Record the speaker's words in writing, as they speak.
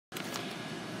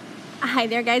Hi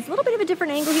there guys, a little bit of a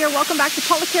different angle here. Welcome back to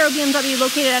Policaro Bmw,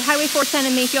 located at Highway 410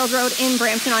 and Mayfield Road in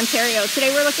Brampton, Ontario.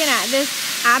 Today we're looking at this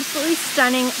absolutely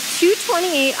stunning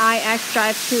 228i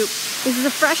Xdrive Coupe. This is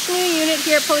a fresh new unit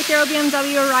here at Policaro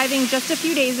Bmw, arriving just a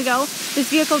few days ago.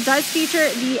 This vehicle does feature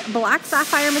the black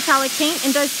sapphire metallic paint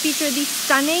and does feature the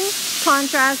stunning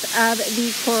contrast of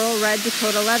the coral red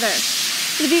Dakota leather.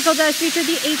 The vehicle does feature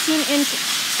the 18-inch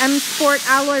M Sport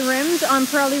alloy rims on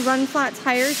Pirelli run flat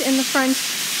tires in the front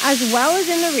as well as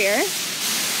in the rear.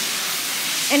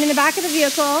 And in the back of the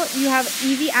vehicle, you have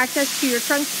easy access to your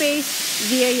trunk space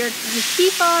via your key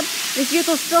fob. This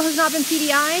vehicle still has not been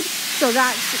PDI'd, so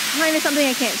that's kind of something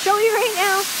I can't show you right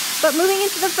now. But moving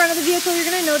into the front of the vehicle, you're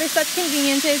going to notice such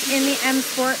conveniences in the M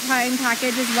Sport Prime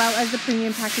package as well as the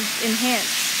Premium package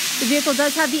Enhanced. The vehicle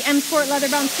does have the M Sport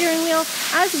leather-bound steering wheel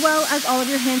as well as all of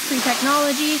your hands-free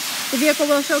technology. The vehicle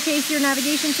will showcase your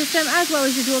navigation system as well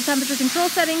as your dual temperature control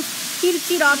settings, heated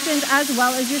seat options, as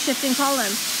well as your shifting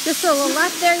column. Just to the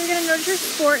left there, you're going to notice your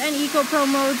Sport and Eco Pro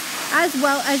modes as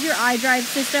well as your iDrive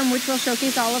system, which will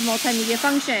showcase all of multimedia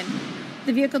function.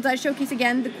 The vehicle does showcase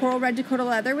again the coral red Dakota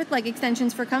leather with leg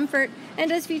extensions for comfort and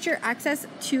does feature access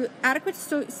to adequate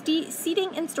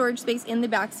seating and storage space in the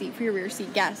back seat for your rear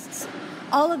seat guests.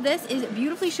 All of this is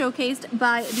beautifully showcased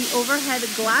by the overhead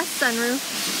glass sunroof,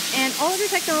 and all of your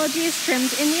technology is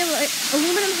trimmed in the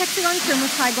aluminum Hexagon trim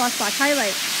with high gloss black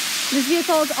highlight. This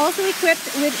vehicle is also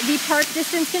equipped with the park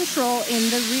distance control in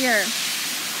the rear.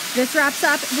 This wraps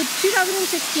up the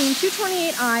 2016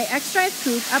 228i Xdrive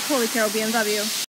Coupe at Policaro BMW.